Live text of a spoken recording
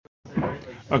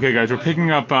Okay, guys, we're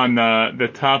picking up on the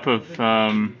top of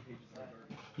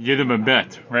Yidam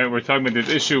Bet, right? We're talking about this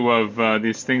issue of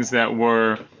these things that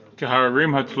were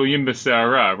Kahararim Hatluyim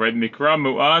B'Se'ara, right? Mikra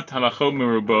Mu'at Halachot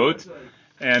Merubot.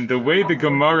 And the way the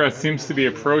Gemara seems to be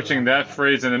approaching that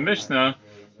phrase in the Mishnah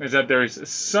is that there's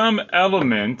some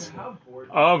element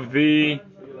of these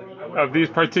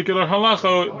particular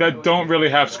halachot that don't really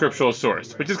have scriptural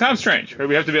source, which is kind of strange, right?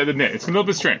 We have to admit, it's a little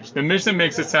bit strange. The Mishnah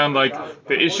makes it sound like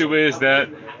the issue is that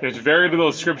there's very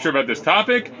little scripture about this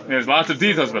topic, and there's lots of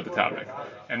details about the topic.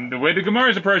 And the way the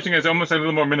Gemara is approaching it is almost a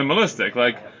little more minimalistic.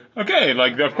 Like, okay,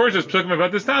 like of course there's psukim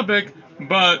about this topic,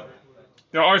 but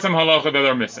there are some halachot that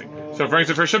are missing. So for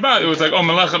instance, for Shabbat, it was like,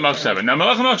 Melechet Machsheva. Now,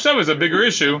 Melechet Machsheva is a bigger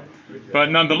issue, but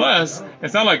nonetheless,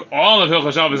 it's not like all of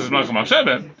Hilchot Shabbos is Melechet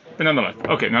Machsheva. But nonetheless,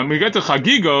 okay. Now we get to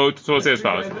Chagigot, so we'll say as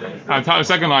follows.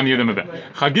 Second line, Yidam Abed.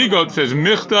 Chagigot says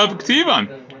Michtav Ktivan.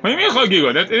 What do you mean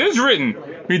Chagigot? It is written.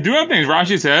 We do have things.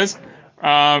 Rashi says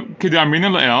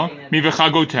Kedamrina Leel Mi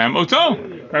V'Chagotem Oto.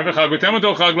 Right? V'Chagotem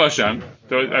Oto Chag L'Hashem.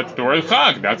 So that's the word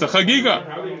Chag. That's a Chagiga.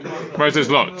 Where it says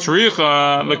Lo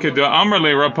Tzricha L'Keda Amar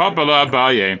Le Rapapa La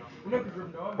Abaye.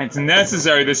 It's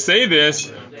necessary to say this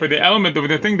for the element of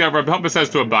the thing that Rabbi Papa says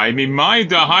to Abai.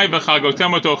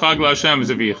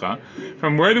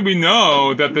 From where do we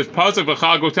know that this pasuk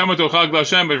v'chagotem chag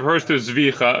l'Hashem refers to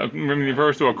zvicha,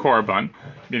 refers to a korban,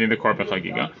 meaning the korban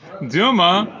chagiga?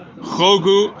 Dilma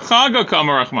chogu chaga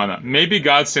kamar rachmana. Maybe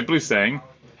God's simply saying,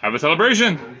 have a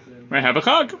celebration, right? Have a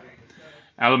chag.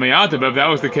 Alamayata, but if that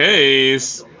was the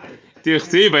case, when it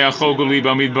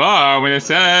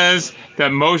says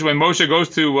that Moshe, when Moshe goes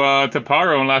to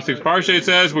Paro in last week's parsha, it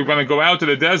says we're going to go out to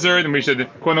the desert and we should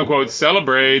quote unquote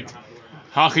celebrate.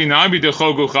 And then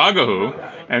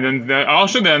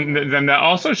that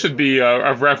also should be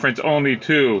a reference only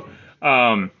to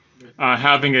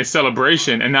having a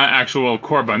celebration and not actual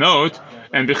korbanot.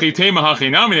 And if you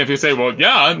say, well,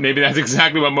 yeah, maybe that's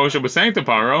exactly what Moshe was saying to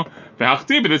Paro. But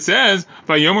it says,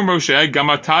 but Moshe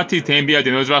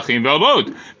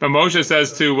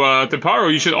says to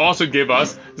Paro, you should also give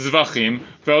us zvachim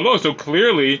ve'olot. So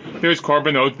clearly, there's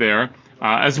korbanot there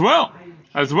as well.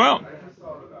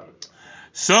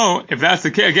 So if that's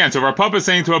the case, again, so Rav Papa is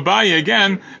saying to Abaye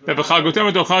again that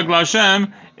v'chagotem chag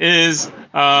l'Hashem is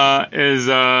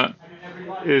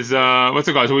what's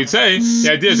it called? So we'd say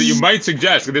the idea is that you might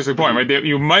suggest, this is the point, right?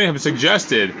 You might have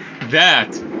suggested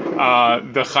that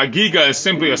the chagiga is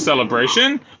simply a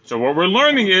celebration. So what we're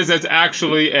learning is it's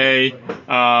actually a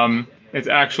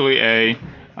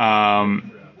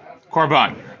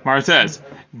korban. Mar says,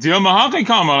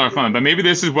 but maybe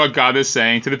this is what God is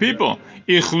saying to the people.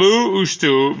 Ichlu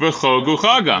ushtu v'chogu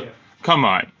chaga. Come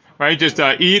on, right? Just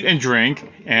eat and drink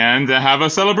and have a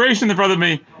celebration in front of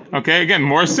me. Okay, again,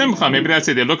 more simcha. Maybe that's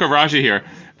it. They look at Rashi here.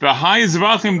 V'hai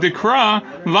zvachim dikra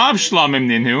lav shlamim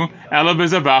ninhu ela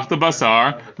bezavachta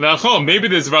basar le'achol. Maybe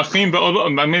the zvachim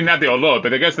be'olot. I mean, not the olot,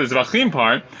 but I guess the zvachim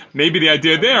part. Maybe the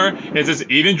idea there is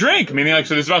just eat and drink. Meaning, like,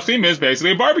 so the zvachim is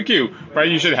basically a barbecue, right?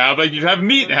 You should have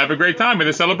meat and have a great time in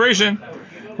the celebration.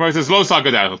 Where it says lo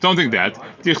sagadach. Don't think that.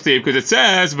 Because it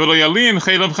says v'lo yalin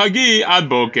chelav chagi ad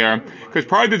boker. Because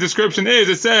part of the description is,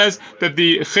 it says that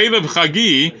the chelav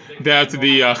chagi, that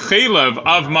the chelav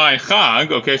of my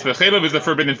chag, okay, so the chelav is the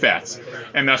forbidden fats,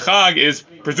 and the chag is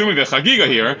presumably the chagiga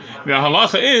here. The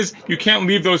halacha is you can't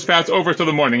leave those fats over till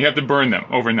the morning. You have to burn them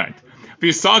overnight.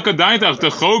 V'saka daitach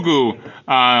techogu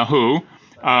hu.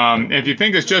 If you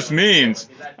think this just means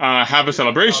have a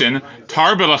celebration,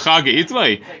 tarba l'chag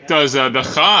itlei. Does the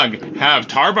chag have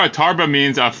tarba? Tarba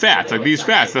means fats, like these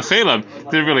fats. The chelav,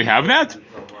 did it really have that?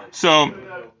 So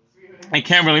it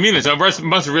can't really mean this. So it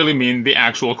must really mean the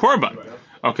actual korban.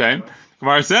 Okay.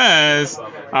 Gemara says, maybe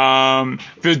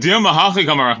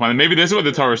this is what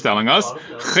the Torah is telling us.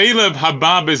 Chelav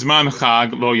haba bizman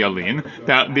chag lo yalin.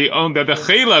 That the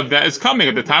chelav that is coming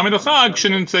at the time of the chag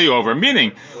shouldn't stay over.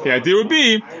 Meaning, the idea would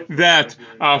be that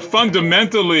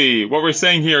fundamentally, what we're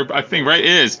saying here, I think, right,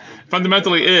 is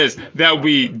that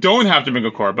we don't have to bring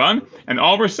a korban, and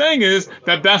all we're saying is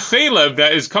that chelav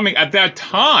that is coming at that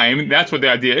time, that's what the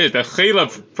idea is. The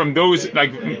chelav from those,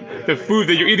 like the food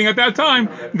that you're eating at that time,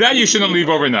 that you shouldn't leave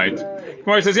overnight.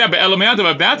 Gemara says, yeah, but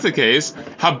if that's the case,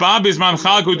 habab izman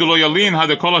chagu d'lo yalin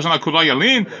hadekol hashana kula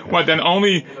yalin. What then?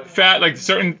 Only fat, like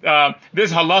certain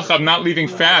this halacha of not leaving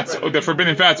fats, the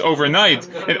forbidden fats overnight,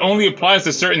 it only applies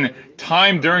to certain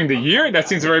time during the year. That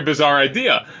seems a very bizarre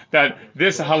idea. That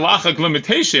this halachic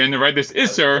limitation, right, this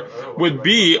isser, would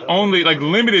be only like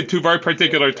limited to very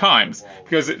particular times,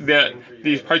 because the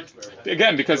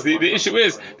issue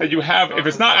is that you have, if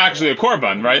it's not actually a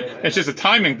korban, right, it's just a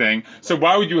timing thing. So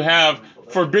why would you have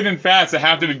forbidden fats that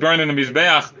have to be burned in the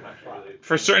mizbeach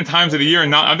for certain times of the year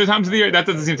and not other times of the year, that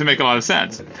doesn't seem to make a lot of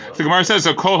sense. So the Gemara says,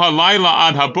 so kol halayla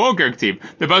ad haboker ktiv.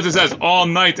 The Pasuk says all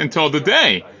night until the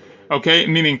day. Okay,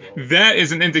 meaning that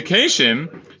is an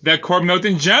indication that korbanot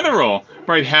in general,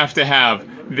 right, have to have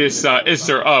this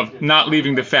isser of not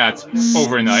leaving the fat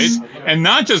overnight, and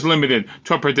not just limited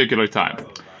to a particular time.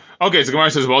 Okay, so Gemara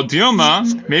says, well,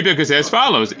 Dilma, maybe I could say as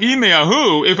follows.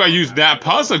 Imeahu, if I use that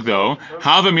pasuk though,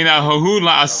 hava minahu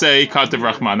la'aseh katav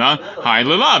rachmana, hai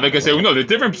lelav. I could say, well, no, the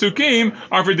different psukim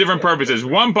are for different purposes.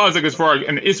 One pasuk is for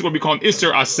what we call an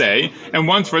isser aseh, and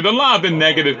one's for the lav, the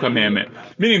negative commandment.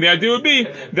 Meaning the idea would be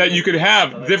that you could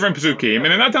have different psukim, and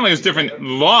they're not telling us different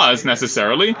laws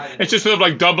necessarily, it's just sort of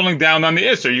like doubling down on the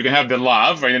isser. You can have the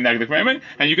lav, right, the negative commandment,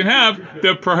 and you can have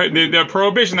the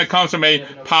prohibition that comes from a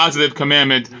positive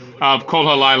commandment of kol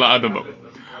halayla adabu.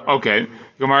 Okay,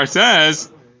 Gemara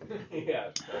says,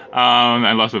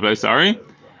 I lost my place, sorry.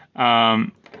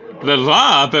 The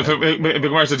lav, if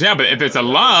Gemara says, yeah, but if it's a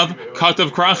lav,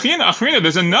 katav achrina,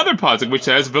 there's another pasuk which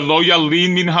says, v'lo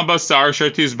yalin min habasar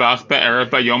shetizbach be'erev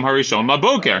bayom harishon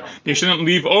laboker. You shouldn't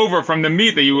leave over from the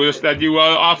meat that you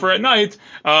offer at night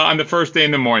on the first day in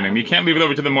the morning. You can't leave it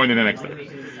over to the morning the next day.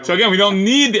 So again, we don't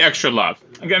need the extra lav.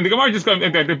 Again, the Gemara just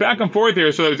going back and forth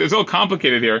here, so it's all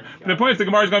complicated here. But the point is, the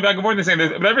Gemara is going back and forth and saying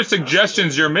that whatever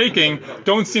suggestions you're making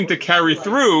don't seem to carry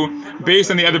through based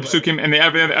on the other psukim and the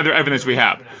other evidence we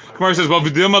have. The Gemara says, well,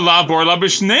 v'dilma lav bor lav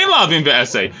b'shnei lavim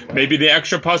ve'esei. Maybe the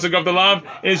extra pasuk of the lav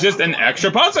is just an extra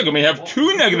pasuk, and we have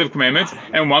two negative commandments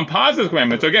and one positive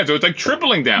commandment. So again, so it's like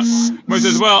tripling down. The Gemara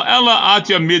says, well, ella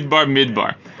atya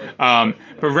midbar.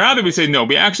 But rather we say, no,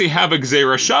 we actually have a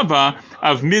gzeira shava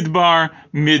of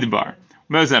midbar.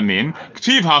 What does that mean?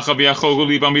 Ktiv hacha v'yachogu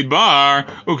li bamidbar,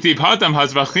 uktiv hatam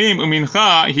hazvachim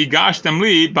umincha higashtem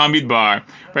li bamidbar.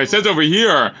 Right, it says over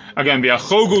here, again,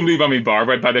 v'yachogu li bamidbar,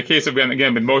 right, by the case of,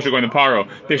 again, with Moshe going to Paro,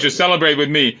 they should celebrate with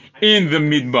me in the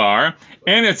midbar.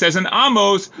 And it says in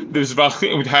Amos,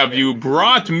 have you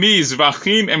brought me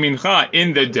zvachim and mincha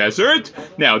in the desert?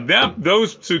 Now,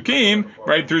 those psukim,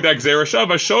 right, through that Gzeira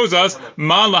Shava, shows us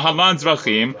ma lahalan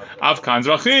zvachim, avkan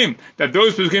zvachim. That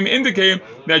those psukim indicate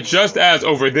that just as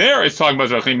over there it's talking about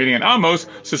zvachim, meaning in Amos,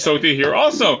 so here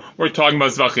also we're talking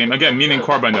about zvachim, again, meaning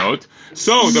korbanot.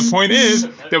 So the point is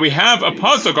that we have a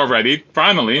pasuk already,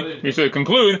 finally, we should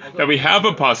conclude that we have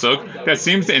a pasuk that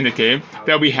seems to indicate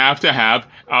that we have to have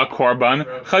a korban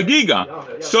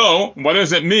chagiga. So, what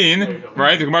does it mean?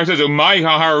 Right? The Gemara says, "Umay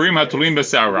ha'harim hatulim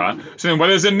b'sara." So then, what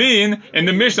does it mean in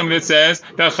the Mishnah when it says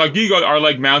that chagigot are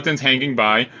like mountains hanging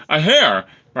by a hair?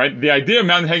 Right? The idea of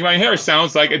mountain hanging by a hair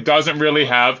sounds like it doesn't really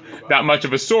have that much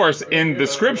of a source in the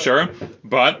scripture,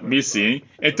 but we see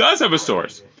it does have a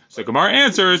source. So Gemara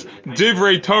answers,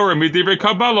 Divrei Torah midivrei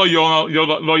Kabbalah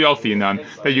lo yalfinan,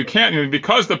 that you can't,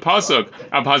 because the pasuk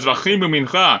of Hazvachim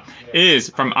u'mincha is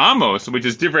from Amos, which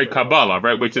is Divrei Kabbalah,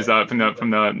 right, which is from the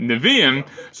Nevi'im.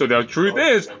 So the truth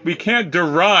is, we can't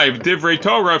derive Divrei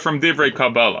Torah from Divrei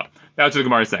Kabbalah. That's what the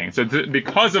Gemara is saying. So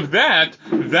because of that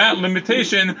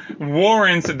limitation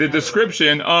warrants the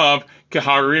description of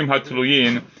Keharim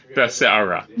Hatluyin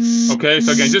Bese'ara. Okay,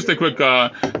 so again, just a quick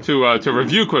to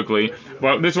review quickly.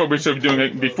 Well, this is what we're sort of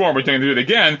doing before. We're going to do it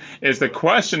again. Is the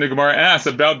question the Gemara asks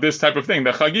about this type of thing?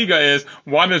 The Chagiga is,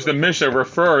 why does the Mishnah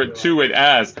refer to it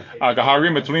as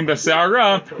Keharim Hatluyin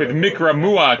Bese'ara with Mikra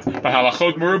Muat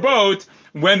B'Halachot Merubot,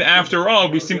 when after all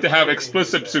we seem to have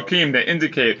explicit psukim that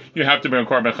indicate you have to bring a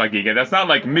korban chagiga? That's not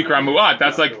like mikra mu'at.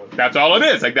 That's all it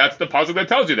is. Like that's the pasuk that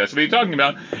tells you this. What are you talking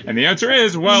about? And the answer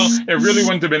is, well, it really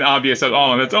wouldn't have been obvious at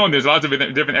all on its own. There's lots of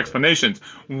different explanations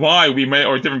why we may,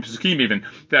 or different psukim even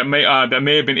that may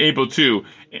have been able to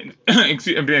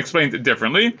be explained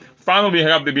differently. Finally,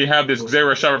 we have this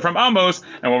Gzeira Shava from Amos,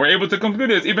 and what we're able to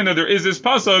conclude is, even though there is this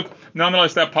pasuk,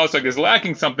 nonetheless that pasuk is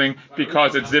lacking something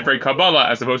because it's Divrei Kabbalah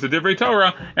as opposed to Divrei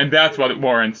Torah, and that's what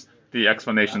warrants the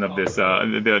explanation of this,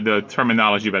 the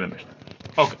terminology by the Mishnah.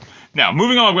 Okay. Now,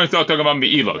 moving on, we're going to start talking about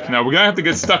Me'ilot. Now, we're going to have to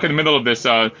get stuck in the middle of this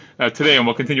today, and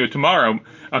we'll continue it tomorrow.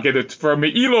 Okay, for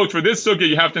Me'ilot, for this sugya,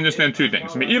 you have to understand two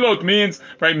things. Me'ilot means,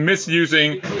 right,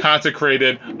 misusing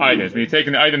consecrated items. When you're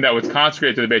taking the item that was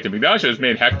consecrated to the Beit HaMikdash, it was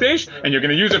made hekdesh, and you're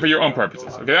going to use it for your own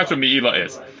purposes. Okay, that's what Me'ilah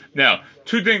is. Now,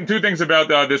 two things about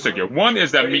this sugya. One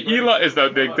is that Me'ilah is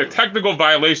the technical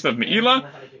violation of Me'ilah.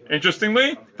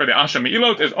 Interestingly, for the Asha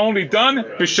Me'ilot, is only done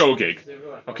b'shogeg.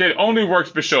 Okay, it only works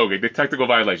b'shogeg, the technical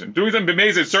violation. Doing them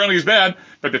b'mezid certainly is bad,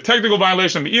 but the technical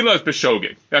violation of Me'ilah is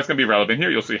b'shogeg. That's going to be relevant here.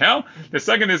 You'll see how. The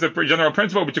second is the general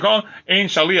principle, which you call ein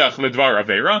shaliach ledvar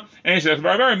avera. Ein shaliach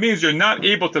ledvar avera means you're not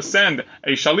able to send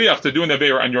a shaliach to do an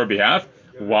avera on your behalf.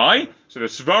 Why? So the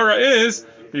svara is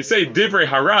we say divrei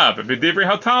harav, v'divrei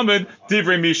hatalmud,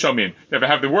 divrei mishomim. If I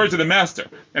have the words of the master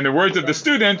and the words of the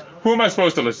student, who am I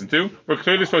supposed to listen to? We're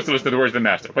clearly supposed to listen to the words of the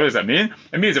master. What does that mean?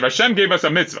 It means if Hashem gave us a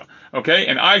mitzvah, okay,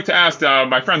 and I asked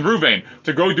my friend Ruvain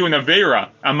to go do an aveira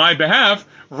on my behalf,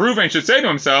 Ruvain should say to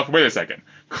himself, wait a second,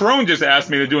 Kron just asked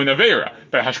me to do an Aveira,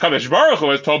 but Hashkadosh Baruch Hu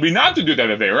has told me not to do that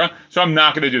Aveira, so I'm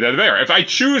not going to do that Aveira. If I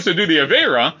choose to do the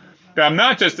Aveira, then I'm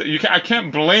not just, I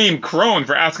can't blame Kron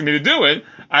for asking me to do it.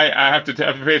 I have to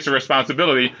face the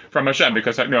responsibility from Hashem,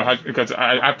 because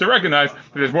I have to recognize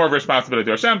that there's more of a responsibility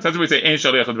to Hashem. So that's what we say, Ein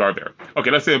Shaliach L'Dvar Aveira.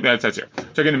 Okay, let's see what that says here.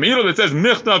 So again, the Me'ilah that says,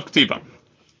 Michtav K'tiva.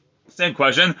 Same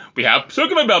question. We have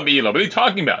Psukim about Me'ilah. What are you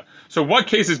talking about? So what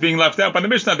case is being left out by the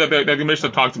Mishnah that the Mishnah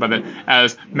talks about it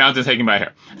as mountains taken by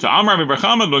hair? So Amar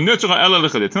Mibrachama lo nitzcha ela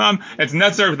l'chadetnan. It's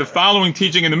necessary for the following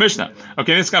teaching in the Mishnah.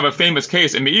 Okay, this is kind of a famous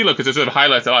case in Me'ilah because it sort of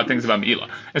highlights a lot of things about Me'ilah.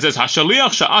 It says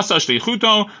Hashaliach sha'asa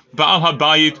shlichuto ba'al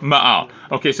habayit ma'al.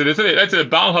 Okay, so that's a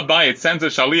Baal habayit sends a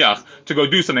shaliach to go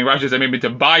do something. Rashi says maybe to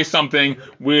buy something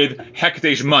with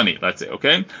hekdesh money. Let's say,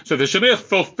 okay. So the shaliach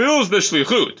fulfills the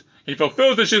shlichut. He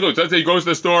fulfills the shlichut. So let's say he goes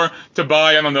to the store to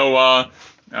buy, an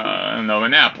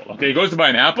apple. Okay, he goes to buy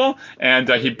an apple, and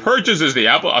he purchases the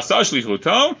apple, asah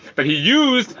shlichuto, but he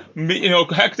used,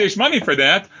 hekdesh money for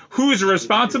that. Who's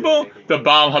responsible? The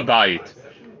Baal habayit,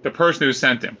 the person who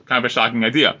sent him. Kind of a shocking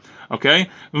idea. Okay,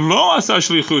 lo asah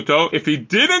shlichuto. If he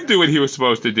didn't do what he was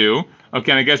supposed to do,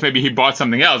 okay, and I guess maybe he bought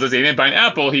something else. Let's say he didn't buy an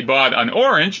apple, he bought an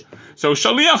orange. So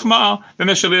shaliach ma'al, then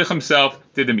the shaliach himself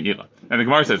did the me'ilah. And the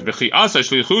Gemara says, "V'chi asa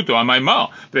shlichuto amay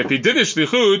mal." But if he did his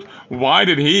shlichut, why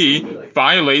did he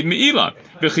violate me'ilah?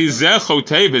 V'chi zeh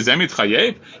chotei v'zeh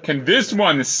mitchayev. Can this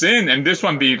one sin and this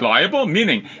one be liable?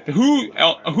 Meaning, who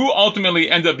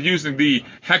ultimately ended up using the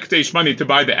hekdesh money to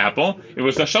buy the apple? It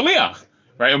was the shaliach.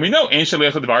 Right, and we know Ein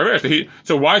Shaliach L'Dvar Aveira.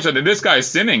 So why should this guy is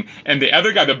sinning and the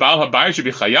other guy, the Baal Habayit, should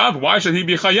be chayav? Why should he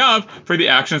be chayav for the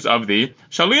actions of the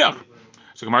shaliach?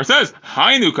 So Gemara says,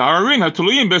 Hainu ka'arin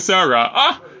hatuliyim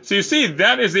b'sara. So you see,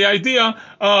 that is the idea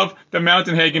of the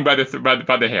mountain hanging by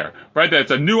the hair, right? That's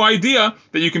a new idea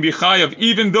that you can be chayav,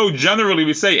 even though generally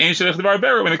we say Ein Shaliach L'Dvar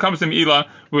Aveira. When it comes to Me'ilah,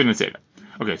 we wouldn't say that.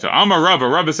 Okay, so Amar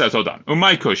Rava says, hold on,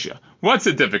 Umay Kushya. What's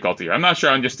the difficulty here? I'm not sure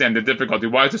I understand the difficulty.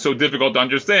 Why is it so difficult to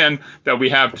understand that we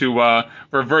have to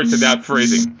revert to that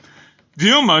phrasing?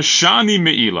 Dilma Shani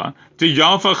Me'ilah,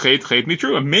 Yalfa Chet Chet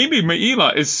Mitru. Maybe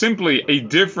Me'ilah is simply a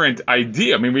different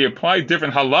idea. I mean, we apply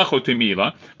different halachot to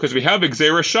Me'ilah because we have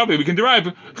Gzeira Shavi. We can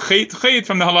derive Chet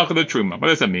from the halachah of the Truma. What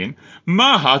does that mean?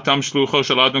 Ma hatam shlucho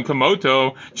shaladon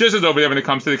kamoto. Just as over there when it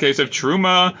comes to the case of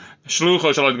Truma,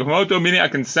 shlucho shaladon kamoto, meaning I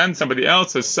can send somebody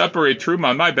else to separate Truma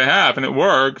on my behalf, and it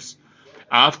works.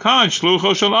 Afkan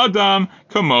shlucho shel adam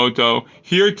kamoto.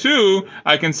 Here too,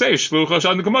 I can say shlucho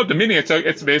shel adam kamoto, meaning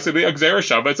it's basically a gzera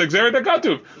shava. It's a gzera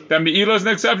dekatuv. That me'ilah is an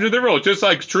exception to the rule. Just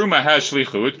like truma has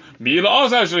shlichut, me'ilah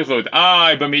also has shlichut.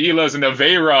 But me'ilah is an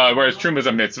aveira, whereas truma is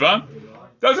a mitzvah.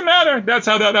 Doesn't matter. That's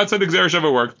how the gzera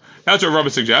shava works. That's what Rabba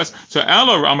suggests. So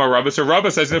Ella Amar Rabba. So Rabba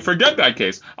says, forget that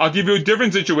case. I'll give you a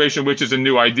different situation, which is a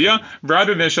new idea,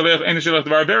 rather than Shaliach and Shaliach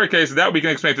D'var Aveira case. That we can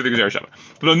explain to the Gzera Shava.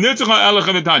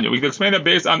 We can explain that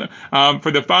based on for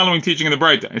the following teaching in the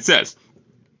Braita. It says,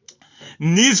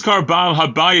 Nizkar Baal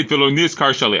Habayit v'lo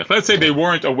Nizkar Shaliach. Let's say they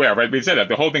weren't aware, right? We said that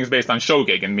the whole thing is based on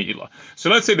Shogeg and Me'ilah.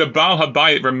 So let's say the Baal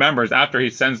Habayit remembers after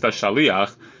he sends the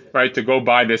Shaliach, right, to go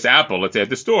buy this apple, let's say at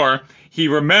the store, he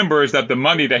remembers that the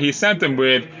money that he sent him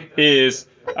with is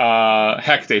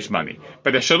hekdesh money.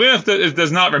 But the shaliach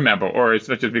does not remember, or it's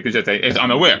just because it's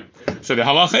unaware. So the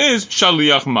halacha is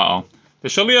shaliach ma'al. The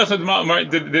shaliach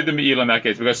did the me'ilah in that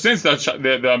case, because since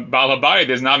the Baal Habayit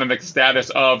is not in the status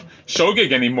of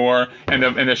shogeg anymore, and the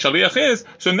shaliach is,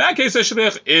 so in that case the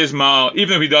shaliach is ma'al,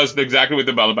 even if he does exactly what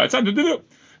the Baal Habayit said to do.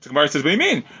 So Gemara says, what do you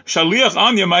mean? Shaliach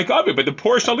anya ma'ikabi, but the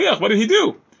poor shaliach, what did he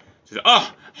do? He says,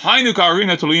 Hainu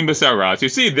karina tulim b'sara. So you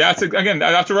see, that's what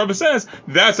Rabbi says.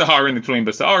 That's a harina tulim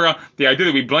b'sara. The idea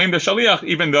that we blame the shaliach,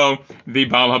 even though the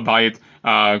Baal Habayit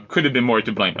could have been more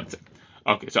to blame. Let's say.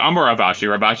 Okay, so Amar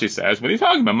Ravashi says, what are you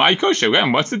talking about? My kosher.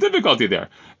 What's the difficulty there?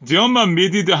 Dilma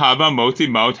midi dehava moti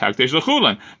maut hekdesh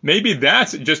lechulan. Maybe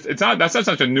that's not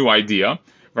such a new idea.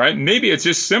 Right? Maybe it's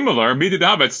just similar.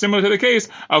 It's similar to the case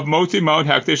of moti maut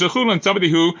hekdesh lechulan, somebody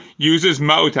who uses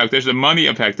maut hekdesh, the money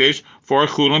of hekdesh, for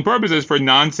chulan purposes, for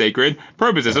non-sacred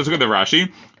purposes. Let's look at the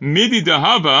Rashi. Midi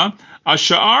dehava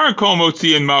ashar kol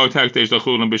moti and maut hekdesh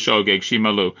lechulan b'shogeg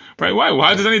shimalu. Right?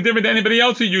 Why is it any different than anybody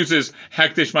else who uses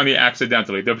hekdesh money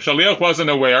accidentally? The shaliach wasn't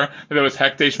aware that there was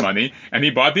hekdesh money, and he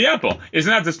bought the apple. Isn't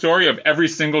that the story of every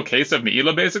single case of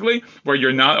me'ilah, basically, where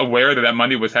you're not aware that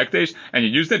money was hekdesh and you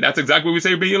used it? That's exactly what we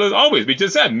say me'ilah is always. We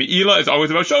just said me'ilah is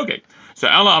always about shogeg. So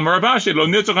Ella Amar Rav Ashi lo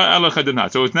nitzucha ela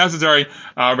chedinat. So it's necessary,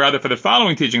 rather, for the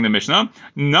following teaching in the Mishnah: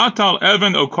 Natal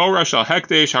Evan Okora Shal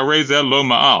Hekdesh Hareze Lo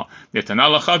Ma'al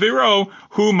Nitana Lechaviro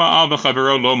Hu Ma'al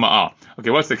V'Chaviro Lo Ma'al. Okay,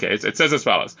 what's the case? It says as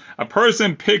follows: a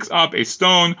person picks up a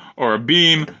stone or a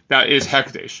beam that is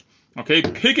Hekdesh. Okay,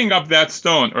 picking up that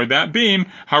stone or that beam,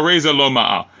 hareza lo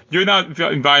ma'al. You're not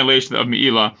in violation of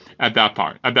me'ilah at that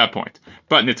point.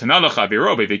 But nitana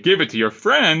lechaviro, if you give it to your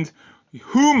friend,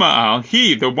 hu ma'al,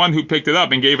 he, the one who picked it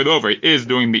up and gave it over, is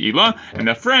doing me'ilah, and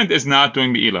the friend is not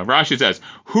doing me'ilah. Rashi says,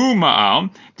 hu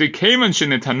ma'al, dekeman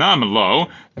shenitanam lo,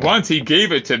 once he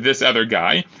gave it to this other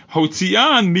guy,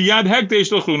 hotzian miyad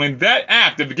hekdesh l'chulin, and that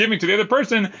act of giving to the other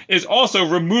person is also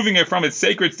removing it from its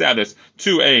sacred status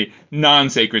to a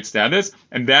non-sacred status,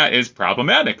 and that is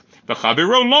problematic.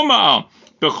 V'chaviro lo ma'al.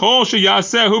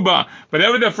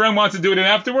 Whenever the friend wants to do it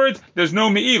afterwards, there's no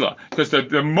me'ilah, because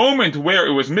the moment where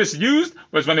it was misused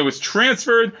was when it was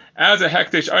transferred as a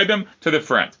hekdesh item to the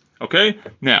friend. Okay?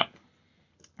 Now,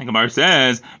 the Gemara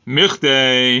says,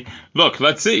 Michte, look,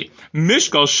 let's see.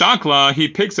 Mishkal Shakla, he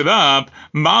picks it up,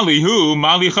 Malihu,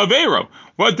 Mali Chavero.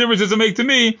 What difference does it make to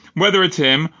me whether it's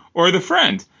him or the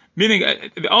friend?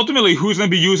 Meaning, ultimately, who's going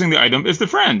to be using the item is the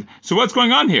friend. So what's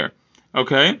going on here?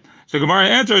 Okay? So Gemara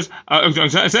answers,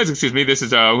 says, excuse me, this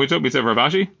is, we said Rav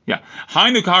Ashi? Yeah.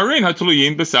 Hainu kaharin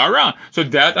hatuluyin b'sara. So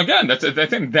that, again, I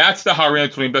think that's the harin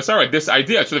hatuluyin b'sara. This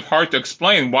idea, it's sort of hard to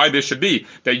explain why this should be,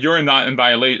 that you're in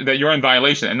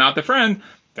violation and not the friend.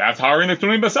 That's harin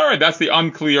hatuluyin b'sara. That's the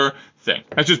unclear thing.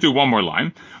 Let's just do one more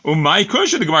line. Umay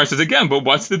kusha, the Gemara says again, but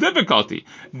what's the difficulty?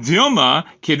 Dilma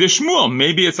kiddush Shmuel.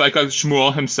 Maybe it's like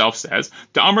Shmuel himself says.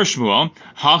 Da'amar Shmuel,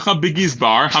 hacha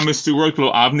b'gizbar hamisurot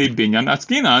lo avni binyan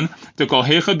askinan tekol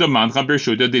hecha demancha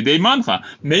bershuda didei mancha.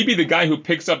 Maybe the guy who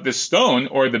picks up the stone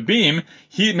or the beam,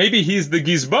 maybe he's the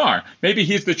gizbar. Maybe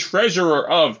he's the treasurer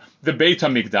of the Beit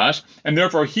HaMikdash, and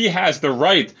therefore he has the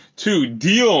right to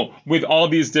deal with all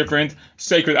these different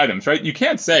sacred items, right? You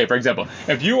can't say, for example,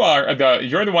 if you're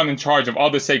the one in charge of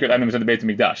all the sacred items in the Beit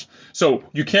HaMikdash, so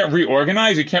you can't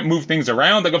reorganize, you can't move things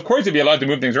around. Like, of course, you'd be allowed to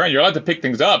move things around. You're allowed to pick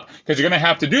things up because you're going to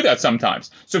have to do that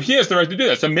sometimes. So he has the right to do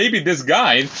that. So maybe this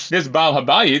guy, this Baal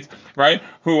Habayit, right,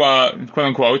 who, quote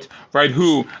unquote, right,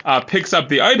 who picks up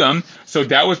the item, so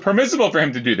that was permissible for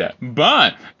him to do that.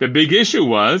 But the big issue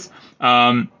was,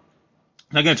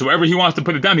 again, so wherever he wants to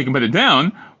put it down, he can put it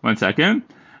down. 1 second.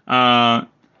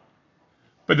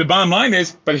 But the bottom line is,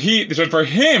 so for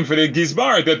him, for the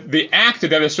Gizbar, the act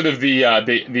that is sort of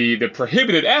the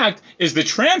prohibited act is the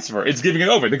transfer. It's giving it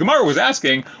over. The Gemara was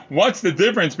asking, what's the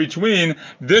difference between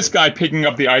this guy picking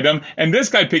up the item and this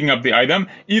guy picking up the item?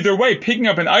 Either way, picking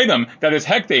up an item that is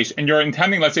hekdesh and you're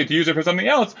intending, let's say, to use it for something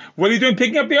else, what are you doing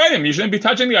picking up the item? You shouldn't be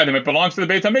touching the item. It belongs to the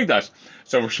Beit HaMikdash.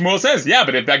 So Shmuel says, yeah,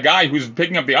 but if that guy who's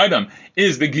picking up the item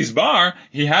is the Gizbar,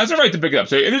 he has a right to pick it up.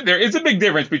 So there is a big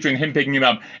difference between him picking it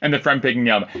up and the friend picking it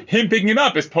up. Him picking it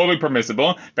up is totally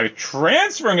permissible, but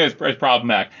transferring it is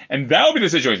problematic. And that will be the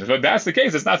situation. So if that's the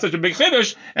case, it's not such a big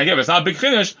chiddush. And again, if it's not a big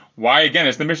chiddush, why again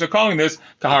is the Mishnah calling this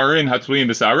kaharin hatulin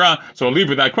b'sara? So we'll leave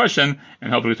with that question,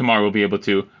 and hopefully tomorrow we'll be able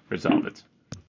to resolve it.